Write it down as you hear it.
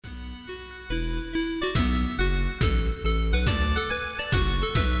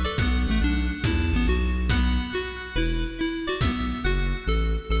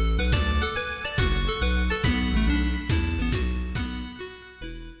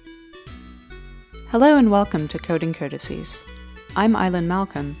Hello and welcome to Coding Codices. I'm Eileen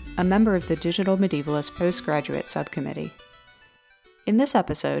Malcolm, a member of the Digital Medievalist Postgraduate Subcommittee. In this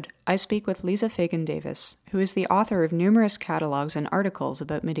episode, I speak with Lisa Fagan-Davis, who is the author of numerous catalogs and articles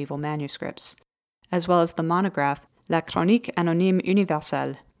about medieval manuscripts, as well as the monograph La Chronique Anonyme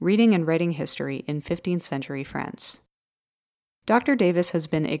Universelle, Reading and Writing History in 15th Century France. Dr. Davis has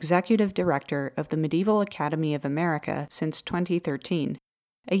been Executive Director of the Medieval Academy of America since 2013,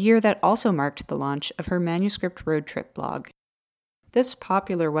 a year that also marked the launch of her Manuscript Road Trip blog. This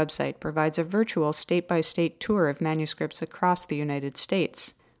popular website provides a virtual state-by-state tour of manuscripts across the United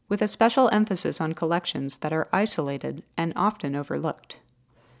States, with a special emphasis on collections that are isolated and often overlooked.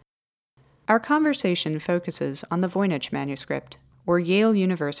 Our conversation focuses on the Voynich manuscript, or Yale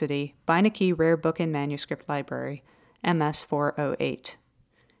University Beinecke Rare Book and Manuscript Library, MS-408.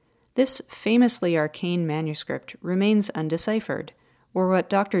 This famously arcane manuscript remains undeciphered, or what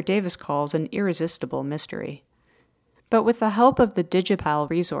Dr. Davis calls an irresistible mystery. But with the help of the Digipal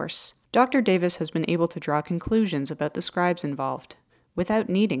resource, Dr. Davis has been able to draw conclusions about the scribes involved, without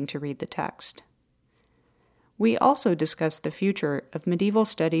needing to read the text. We also discuss the future of medieval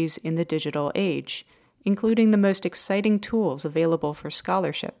studies in the digital age, including the most exciting tools available for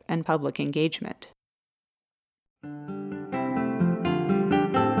scholarship and public engagement.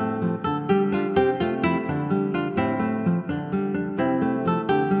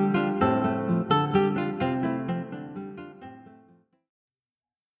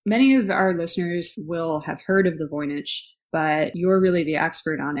 Many of our listeners will have heard of the Voynich, but you're really the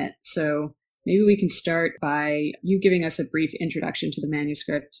expert on it. So maybe we can start by you giving us a brief introduction to the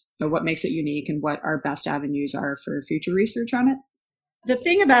manuscript, what makes it unique and what our best avenues are for future research on it. The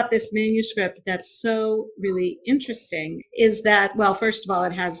thing about this manuscript that's so really interesting is that, well, first of all,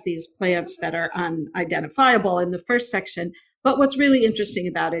 it has these plants that are unidentifiable in the first section. But what's really interesting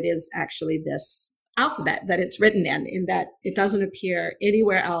about it is actually this alphabet that it's written in that it doesn't appear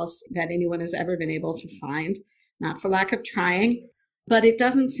anywhere else that anyone has ever been able to find, not for lack of trying, but it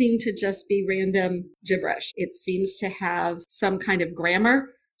doesn't seem to just be random gibberish. It seems to have some kind of grammar.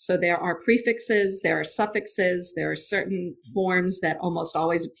 So there are prefixes, there are suffixes, there are certain forms that almost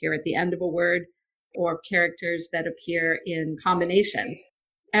always appear at the end of a word, or characters that appear in combinations.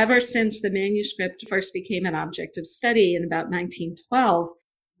 Ever since the manuscript first became an object of study in about 1912,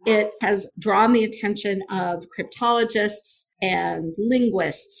 it has drawn the attention of cryptologists and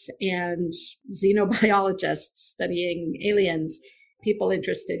linguists and xenobiologists studying aliens, people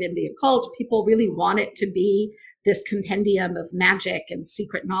interested in the occult. People really want it to be this compendium of magic and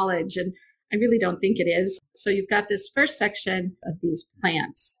secret knowledge, and I really don't think it is. So you've got this first section of these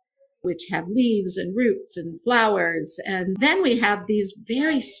plants, which have leaves and roots and flowers, and then we have these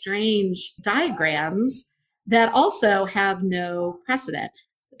very strange diagrams that also have no precedent.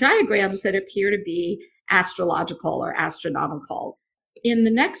 Diagrams that appear to be astrological or astronomical. In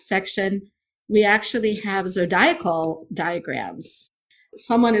the next section, we actually have zodiacal diagrams.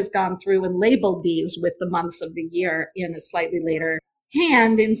 Someone has gone through and labeled these with the months of the year in a slightly later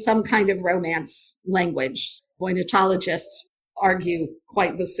hand in some kind of Romance language. Voynichologists argue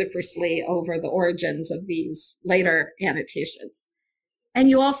quite vociferously over the origins of these later annotations. And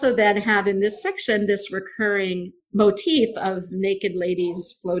you also then have in this section this recurring motif of naked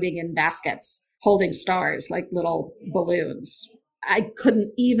ladies floating in baskets, holding stars like little balloons. I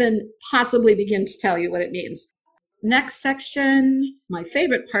couldn't even possibly begin to tell you what it means. Next section, my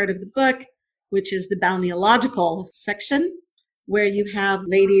favorite part of the book, which is the balneological section, where you have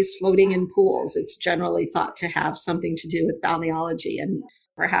ladies floating in pools. It's generally thought to have something to do with balneology, and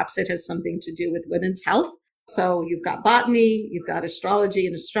perhaps it has something to do with women's health. So you've got botany, you've got astrology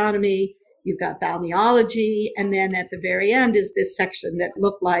and astronomy, you've got balneology, and then at the very end is this section that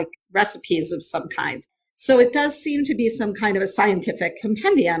looked like recipes of some kind. So it does seem to be some kind of a scientific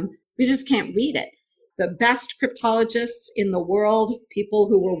compendium. We just can't read it. The best cryptologists in the world, people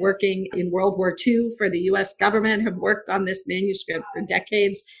who were working in World War II for the U.S. government, have worked on this manuscript for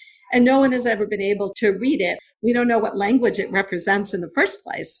decades, and no one has ever been able to read it. We don't know what language it represents in the first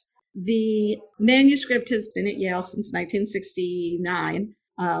place. The manuscript has been at Yale since 1969,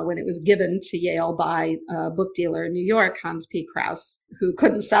 when it was given to Yale by a book dealer in New York, Hans P. Krauss, who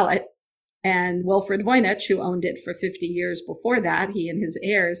couldn't sell it, and Wilfrid Voynich, who owned it for 50 years before that, he and his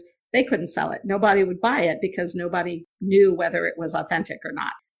heirs, they couldn't sell it. Nobody would buy it because nobody knew whether it was authentic or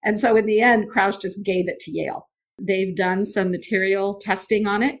not. And so in the end, Krauss just gave it to Yale. They've done some material testing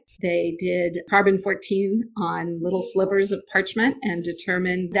on it. They did carbon-14 on little slivers of parchment and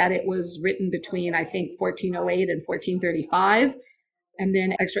determined that it was written between, I think, 1408 and 1435. And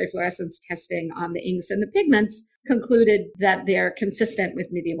then X-ray fluorescence testing on the inks and the pigments concluded that they're consistent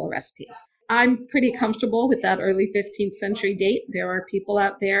with medieval recipes. I'm pretty comfortable with that early 15th century date. There are people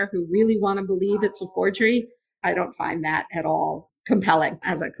out there who really want to believe it's a forgery. I don't find that at all compelling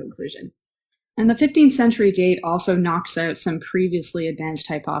as a conclusion. And the 15th century date also knocks out some previously advanced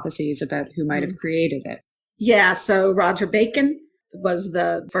hypotheses about who might have created it. Yeah, so Roger Bacon was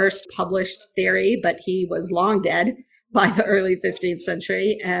the first published theory, but he was long dead by the early 15th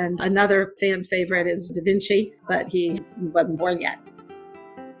century. And another fan favorite is Da Vinci, but he wasn't born yet.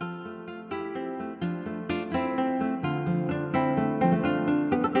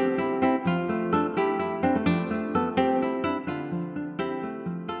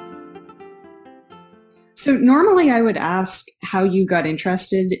 So normally I would ask how you got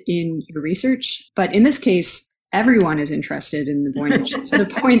interested in your research, but in this case, everyone is interested in the Voynich to the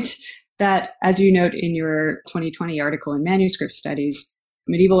point that, as you note in your 2020 article in Manuscript Studies,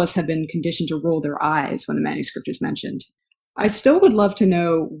 medievalists have been conditioned to roll their eyes when the manuscript is mentioned. I still would love to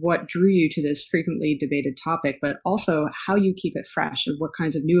know what drew you to this frequently debated topic, but also how you keep it fresh and what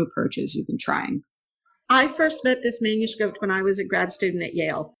kinds of new approaches you've been trying. I first met this manuscript when I was a grad student at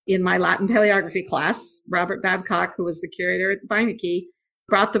Yale. In my Latin paleography class, Robert Babcock, who was the curator at the Beinecke,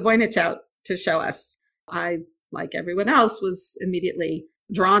 brought the Voynich out to show us. I, like everyone else, was immediately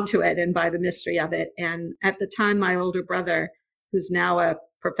drawn to it and by the mystery of it. And at the time, my older brother, who's now a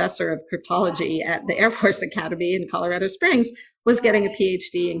professor of cryptology at the Air Force Academy in Colorado Springs, was getting a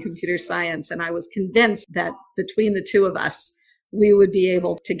PhD in computer science. And I was convinced that between the two of us, we would be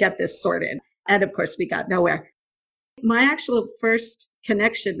able to get this sorted. And of course, we got nowhere. My actual first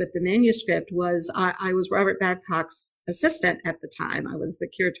connection with the manuscript was I was Robert Babcock's assistant at the time. I was the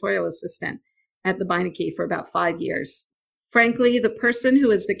curatorial assistant at the Beinecke for about 5 years. Frankly, the person who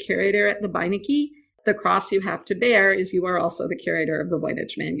is the curator at the Beinecke, the cross you have to bear is you are also the curator of the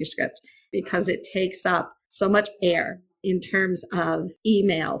Voynich manuscript, because it takes up so much air in terms of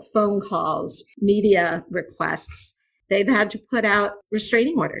email, phone calls, media requests. They've had to put out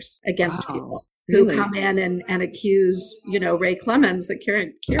restraining orders against people who come in and accuse, Ray Clemens, the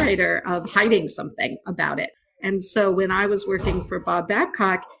curator, of hiding something about it. And so when I was working for Bob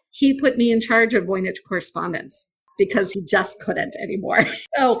Babcock, he put me in charge of Voynich correspondence because he just couldn't anymore.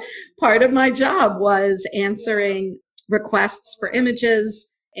 So part of my job was answering requests for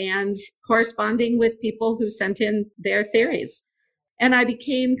images and corresponding with people who sent in their theories. And I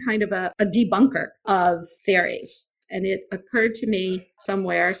became kind of a debunker of theories. And it occurred to me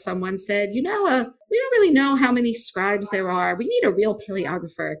somewhere, someone said, we don't really know how many scribes there are. We need a real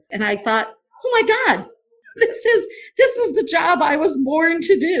paleographer. And I thought, oh my God, this is the job I was born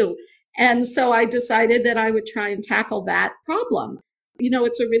to do. And so I decided that I would try and tackle that problem.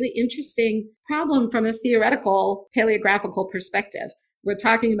 It's a really interesting problem from a theoretical paleographical perspective. We're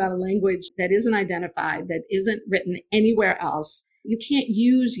talking about a language that isn't identified, that isn't written anywhere else. You can't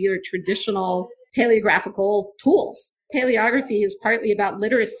use your traditional paleographical tools. Paleography is partly about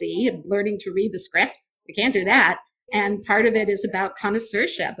literacy and learning to read the script. You can't do that. And part of it is about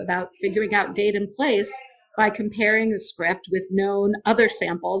connoisseurship, about figuring out date and place by comparing the script with known other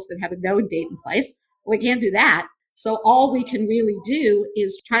samples that have a known date and place. We can't do that. So all we can really do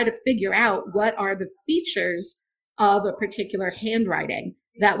is try to figure out what are the features of a particular handwriting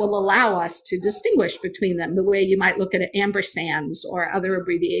that will allow us to distinguish between them, the way you might look at ampersands or other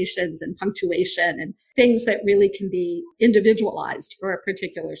abbreviations and punctuation and things that really can be individualized for a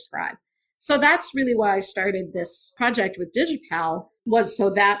particular scribe. So that's really why I started this project with DigiPal, was so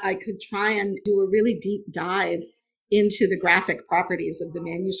that I could try and do a really deep dive into the graphic properties of the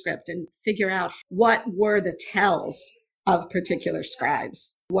manuscript and figure out what were the tells of particular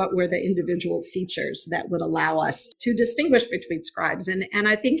scribes. What were the individual features that would allow us to distinguish between scribes? And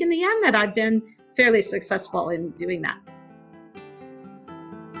I think in the end that I've been fairly successful in doing that.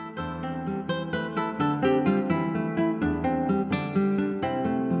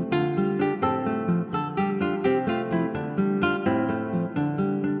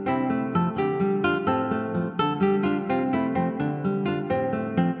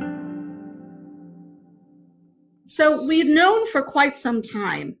 So we've known for quite some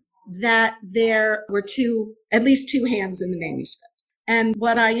time that there were at least two hands in the manuscript. And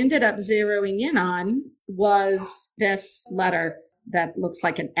what I ended up zeroing in on was this letter that looks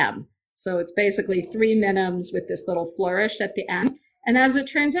like an M. So it's basically three minims with this little flourish at the end. And as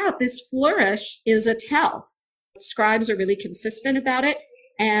it turns out, this flourish is a tell. Scribes are really consistent about it,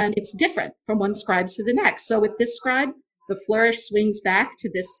 and it's different from one scribe to the next. So with this scribe, the flourish swings back to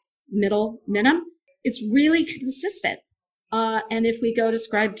this middle minim. It's really consistent. And if we go to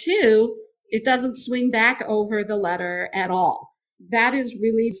scribe 2, it doesn't swing back over the letter at all. That is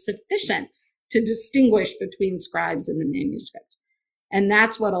really sufficient to distinguish between scribes in the manuscript. And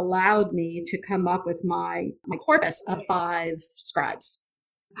that's what allowed me to come up with my corpus of 5 scribes.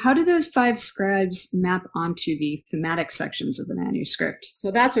 How do those 5 scribes map onto the thematic sections of the manuscript?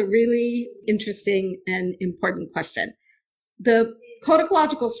 So that's a really interesting and important question. The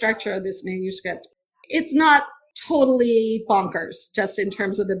codicological structure of this manuscript, it's not totally bonkers, just in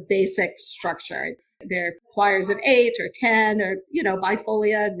terms of the basic structure. There are quires of 8 or 10 or,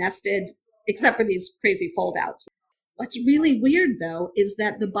 bifolia, nested, except for these crazy fold-outs. What's really weird, though, is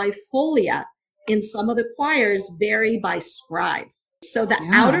that the bifolia in some of the quires vary by scribe. So the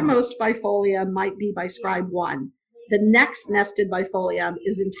outermost bifolia might be by scribe 1. The next nested bifolia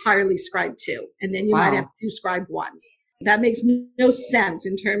is entirely scribe 2. And then you might have 2 scribe 1s. That makes no sense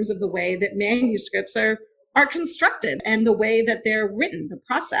in terms of the way that manuscripts are constructed and the way that they're written, the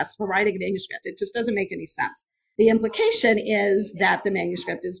process for writing a manuscript. It just doesn't make any sense. The implication is that the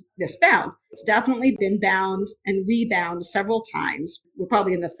manuscript is misbound. It's definitely been bound and rebound several times. We're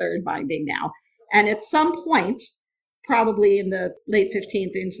probably in the 3rd binding now. And at some point, probably in the late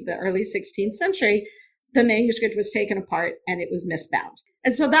 15th into the early 16th century, the manuscript was taken apart and it was misbound.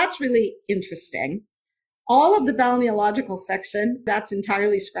 And so that's really interesting. All of the balneological section, that's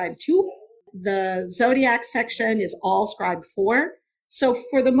entirely scribe 2. The zodiac section is all scribe 4. So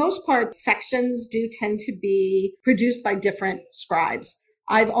for the most part, sections do tend to be produced by different scribes.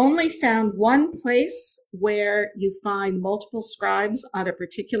 I've only found one place where you find multiple scribes on a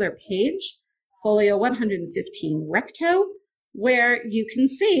particular page, folio 115 recto, where you can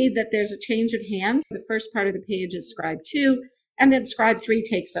see that there's a change of hand. The first part of the page is scribe 2, and then scribe 3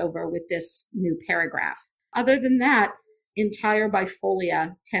 takes over with this new paragraph. Other than that, entire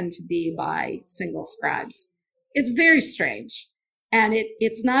bifolia tend to be by single scribes. It's very strange. And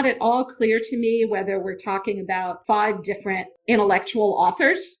it's not at all clear to me whether we're talking about 5 different intellectual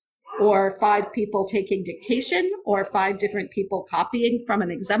authors or 5 people taking dictation or 5 different people copying from an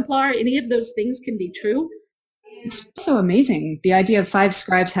exemplar. Any of those things can be true. It's so amazing, the idea of 5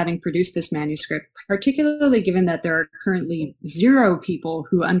 scribes having produced this manuscript, particularly given that there are currently 0 people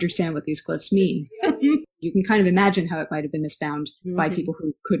who understand what these glyphs mean. You can kind of imagine how it might have been misbound by people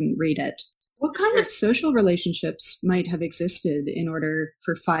who couldn't read it. What kind of social relationships might have existed in order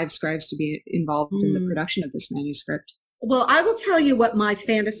for 5 scribes to be involved in the production of this manuscript? Well, I will tell you what my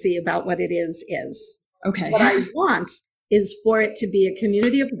fantasy about what it is. Okay. What I want is for it to be a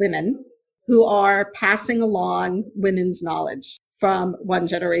community of women who are passing along women's knowledge from one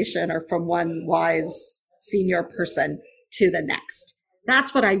generation or from one wise senior person to the next.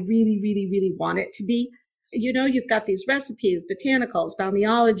 That's what I really, really, really want it to be. You've got these recipes, botanicals,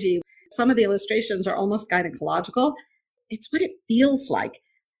 balneology. Some of the illustrations are almost gynecological. It's what it feels like.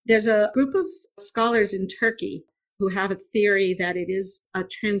 There's a group of scholars in Turkey who have a theory that it is a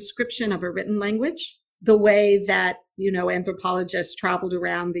transcription of a written language, the way that, anthropologists traveled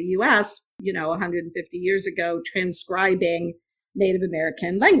around the U.S., 150 years ago, transcribing Native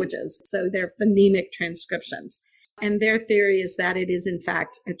American languages. So they're phonemic transcriptions. And their theory is that it is, in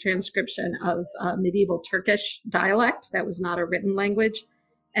fact, a transcription of medieval Turkish dialect that was not a written language.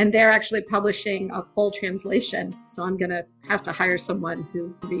 And they're actually publishing a full translation. So I'm going to have to hire someone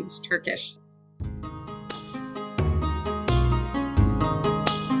who reads Turkish.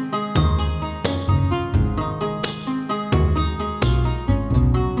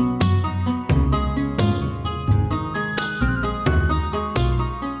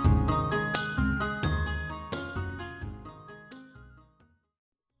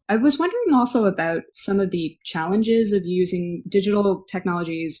 I was wondering also about some of the challenges of using digital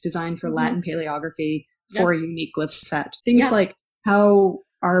technologies designed for Latin paleography for a unique glyph set. Things like, how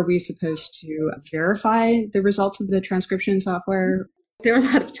are we supposed to verify the results of the transcription software? There are a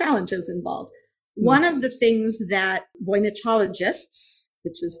lot of challenges involved. One of the things that voynachologists,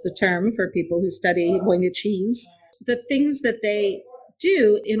 which is the term for people who study Voynachese, the things that they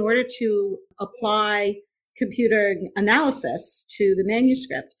do in order to apply computer analysis to the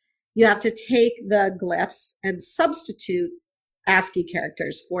manuscript, you have to take the glyphs and substitute ASCII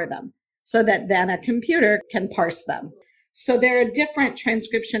characters for them so that then a computer can parse them. So there are different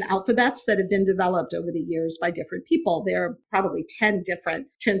transcription alphabets that have been developed over the years by different people. There are probably 10 different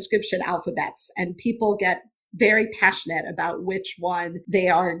transcription alphabets, and people get very passionate about which one they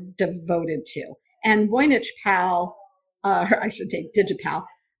are devoted to. And VoynachPal, or I should say DigiPal,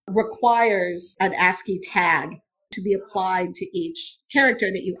 requires an ASCII tag to be applied to each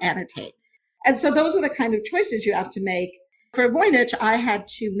character that you annotate. And so those are the kind of choices you have to make. For Voynich, I had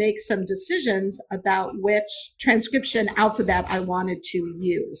to make some decisions about which transcription alphabet I wanted to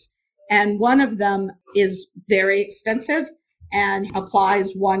use. And one of them is very extensive and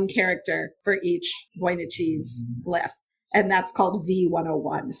applies one character for each Voynichese glyph. and that's called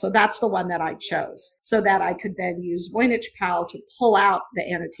V101. So that's the one that I chose so that I could then use Voynich PAL to pull out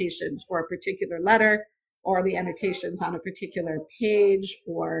the annotations for a particular letter or the annotations on a particular page,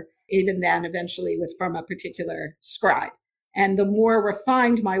 or even then eventually from a particular scribe. And the more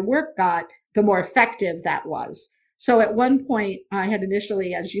refined my work got, the more effective that was. So at one point I had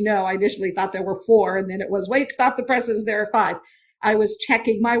initially, as you know, I initially thought there were 4, and then it was, wait, stop the presses, there are 5. I was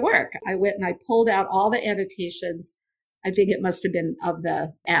checking my work. I went and I pulled out all the annotations. I think it must have been of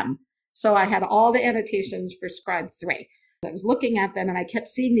the M. So I had all the annotations for scribe 3. I was looking at them and I kept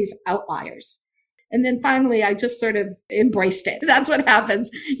seeing these outliers. And then finally, I just sort of embraced it. That's what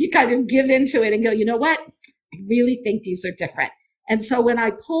happens. You kind of give into it and go, you know what? I really think these are different. And so when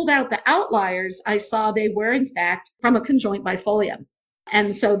I pulled out the outliers, I saw they were, in fact, from a conjoint bifolium.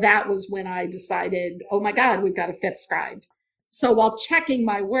 And so that was when I decided, oh my God, we've got a 5th scribe. So while checking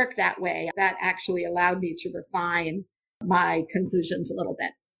my work that way, that actually allowed me to refine my conclusions a little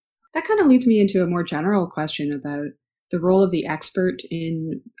bit. That kind of leads me into a more general question about the role of the expert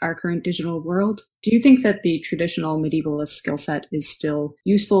in our current digital world. Do you think that the traditional medievalist skill set is still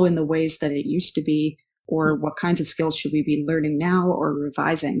useful in the ways that it used to be, or what kinds of skills should we be learning now or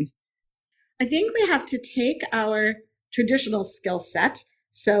revising? I think we have to take our traditional skill set,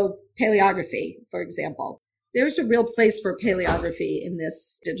 so paleography, for example. There's a real place for paleography in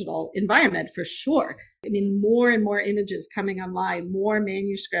this digital environment for sure. I mean, more and more images coming online, more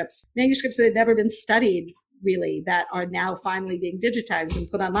manuscripts that had never been studied really, that are now finally being digitized and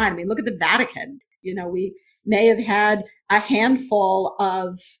put online. I mean, look at the Vatican. You know, we may have had a handful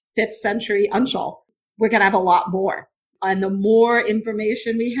of 5th century uncial. We're going to have a lot more. And the more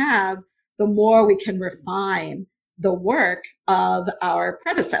information we have, the more we can refine the work of our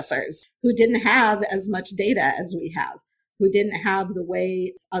predecessors who didn't have as much data as we have, who didn't have the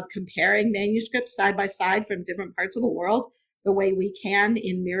way of comparing manuscripts side by side from different parts of the world the way we can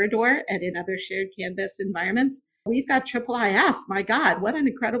in Mirador and in other shared Canvas environments. We've got IIIF. My God, what an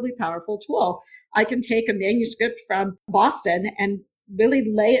incredibly powerful tool. I can take a manuscript from Boston and really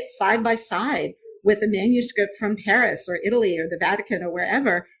lay it side by side with a manuscript from Paris or Italy or the Vatican or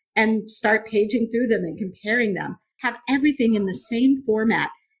wherever and start paging through them and comparing them, have everything in the same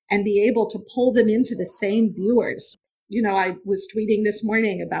format and be able to pull them into the same viewers. You know, I was tweeting this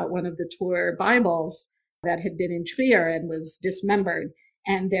morning about one of the Tour Bibles that had been in Trier and was dismembered.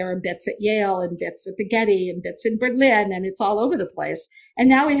 And there are bits at Yale and bits at the Getty and bits in Berlin, and it's all over the place. And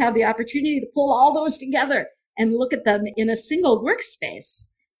now we have the opportunity to pull all those together and look at them in a single workspace.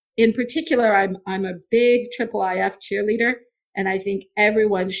 In particular, I'm a big IIIF cheerleader, and I think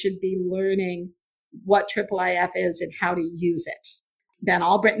everyone should be learning what IIIF is and how to use it. Ben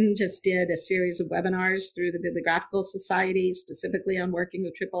Albritton just did a series of webinars through the Bibliographical Society, specifically on working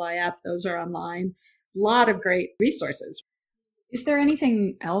with IIIF. Those are online. A lot of great resources. Is there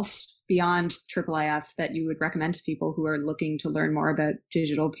anything else beyond IIIF that you would recommend to people who are looking to learn more about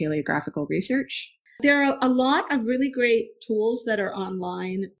digital paleographical research? There are a lot of really great tools that are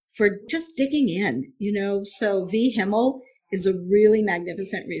online for just digging in, you know. So vHimmel is a really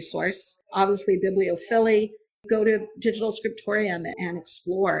magnificent resource. Obviously, Bibliophily. Go to Digital Scriptorium and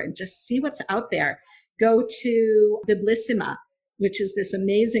explore and just see what's out there. Go to Biblissima, which is this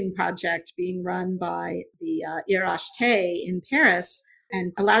amazing project being run by the IRHT in Paris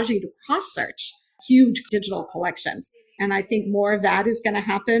and allows you to cross-search huge digital collections. And I think more of that is going to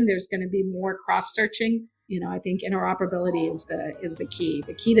happen. There's going to be more cross-searching. You know, I think interoperability is the key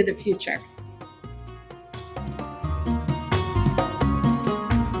to the future.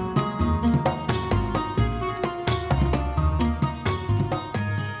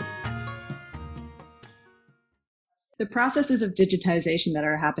 The processes of digitization that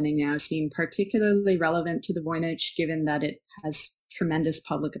are happening now seem particularly relevant to the Voynich, given that it has tremendous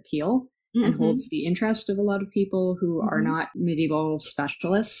public appeal and holds the interest of a lot of people who are not medieval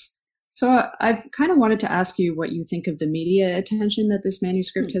specialists. So I kind of wanted to ask you what you think of the media attention that this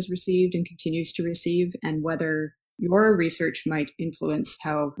manuscript has received and continues to receive, and whether your research might influence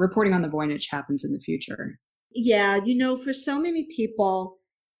how reporting on the Voynich happens in the future. Yeah, you know, for so many people,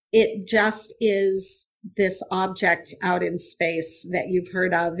 it just is this object out in space that you've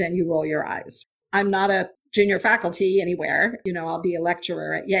heard of and you roll your eyes. I'm not a junior faculty anywhere. You know, I'll be a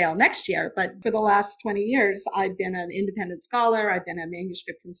lecturer at Yale next year, but for the last 20 years, I've been an independent scholar. I've been a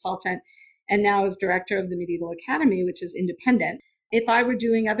manuscript consultant, and now as director of the Medieval Academy, which is independent. If I were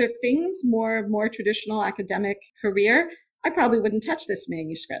doing other things, more traditional academic career, I probably wouldn't touch this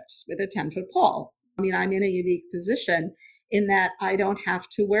manuscript with a 10-foot pole. I mean, I'm in a unique position in that I don't have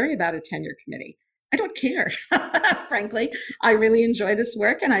to worry about a tenure committee. I don't care, frankly. I really enjoy this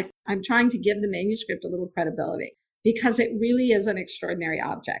work, and I'm trying to give the manuscript a little credibility. because it really is an extraordinary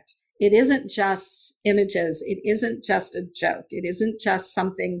object. It isn't just images. It isn't just a joke. It isn't just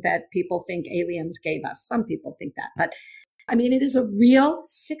something that people think aliens gave us. Some people think that, but I mean, it is a real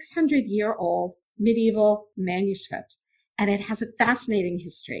 600-year-old medieval manuscript, and it has a fascinating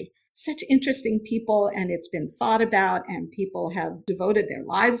history. Such interesting people, and it's been thought about, and people have devoted their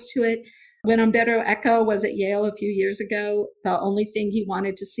lives to it. When Umberto Eco was at Yale a few years ago, the only thing he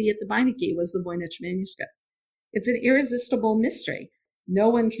wanted to see at the Beinecke was the Voynich manuscript. It's an irresistible mystery. No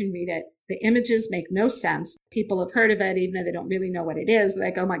one can read it. The images make no sense. People have heard of it, even though they don't really know what it is.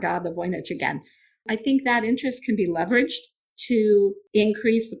 Like, oh my God, the Voynich again. I think that interest can be leveraged to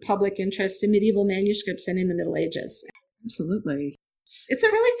increase the public interest in medieval manuscripts and in the Middle Ages. Absolutely. It's a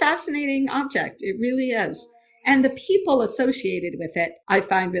really fascinating object. It really is. And the people associated with it, I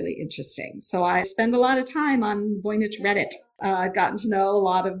find really interesting. So I spend a lot of time on Voynich Reddit. I've gotten to know a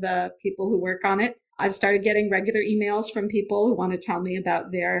lot of the people who work on it. I've started getting regular emails from people who want to tell me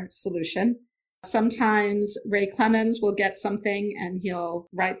about their solution. Sometimes Ray Clemens will get something and he'll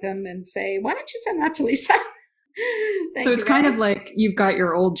write them and say, why don't you send that to Lisa? So it's kind of like you've got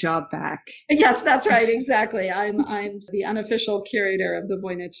your old job back. Yes, that's right. Exactly. I'm the unofficial curator of the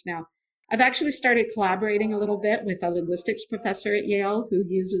Voynich now. I've actually started collaborating a little bit with a linguistics professor at Yale who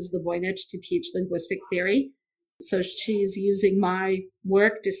uses the Voynich to teach linguistic theory. So she's using my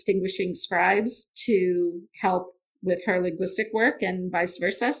work, Distinguishing Scribes, to help with her linguistic work and vice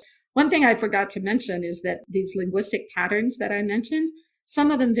versa. One thing I forgot to mention is that these linguistic patterns that I mentioned,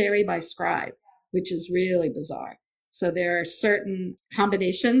 some of them vary by scribe, which is really bizarre. So there are certain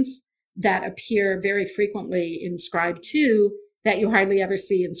combinations that appear very frequently in Scribe 2 that you hardly ever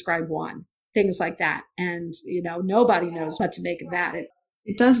see in Scribe 1, things like that. And, nobody knows what to make of that.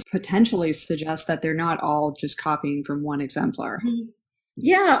 It does potentially suggest that they're not all just copying from one exemplar.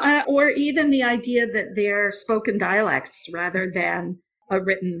 Yeah, or even the idea that they're spoken dialects rather than a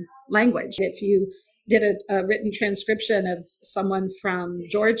written language. If you did a written transcription of someone from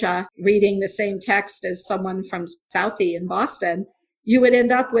Georgia reading the same text as someone from Southie in Boston, you would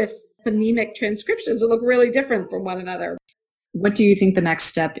end up with phonemic transcriptions that look really different from one another. What do you think the next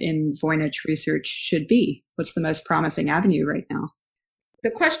step in Voynich research should be? What's the most promising avenue right now?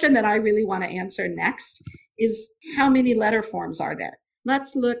 The question that I really want to answer next is how many letter forms are there?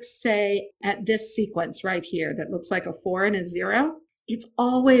 Let's look, say, at this sequence right here that looks like a 4 and a 0. It's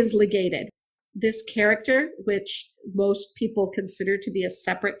always ligated. This character, which most people consider to be a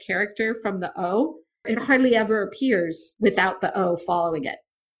separate character from the O, it hardly ever appears without the O following it.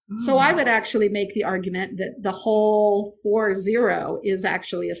 So I would actually make the argument that the whole 4-0 is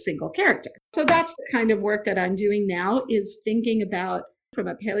actually a single character. So that's the kind of work that I'm doing now, is thinking about, from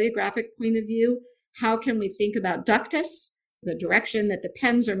a paleographic point of view, how can we think about ductus, the direction that the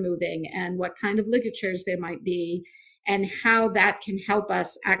pens are moving, and what kind of ligatures there might be, and how that can help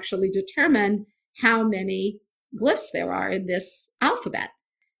us actually determine how many glyphs there are in this alphabet.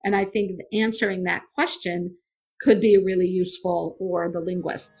 And I think answering that question could be really useful for the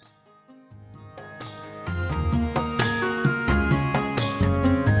linguists.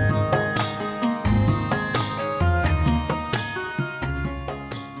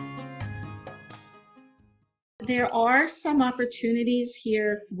 There are some opportunities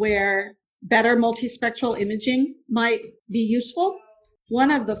here where better multispectral imaging might be useful. One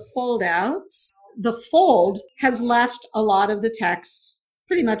of the foldouts, the fold has left a lot of the text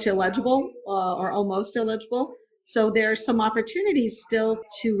pretty much illegible or almost illegible. So there are some opportunities still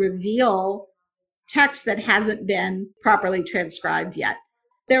to reveal text that hasn't been properly transcribed yet.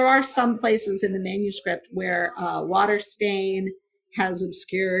 There are some places in the manuscript where water stain has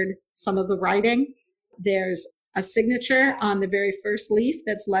obscured some of the writing. There's a signature on the very first leaf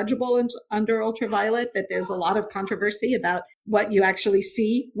that's legible under ultraviolet, that there's a lot of controversy about what you actually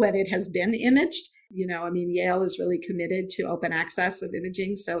see when it has been imaged. Yale is really committed to open access of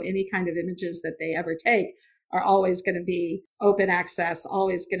imaging. So any kind of images that they ever take are always going to be open access,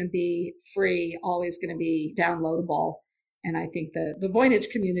 always going to be free, always going to be downloadable. And I think the Voynich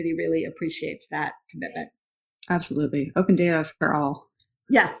community really appreciates that commitment. Absolutely. Open data for all.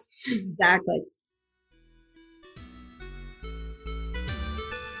 Yes, exactly.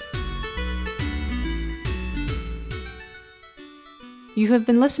 You have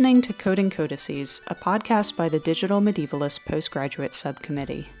been listening to Coding Codices, a podcast by the Digital Medievalist Postgraduate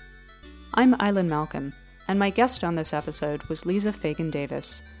Subcommittee. I'm Eileen Malcolm, and my guest on this episode was Lisa Fagan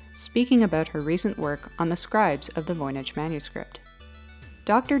Davis, speaking about her recent work on the scribes of the Voynich manuscript.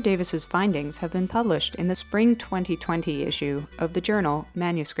 Dr. Davis's findings have been published in the spring 2020 issue of the journal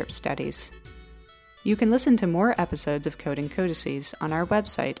Manuscript Studies. You can listen to more episodes of Coding Codices on our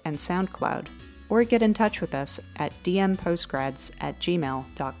website and SoundCloud, or get in touch with us at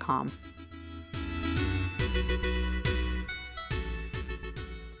dmpostgrads@gmail.com.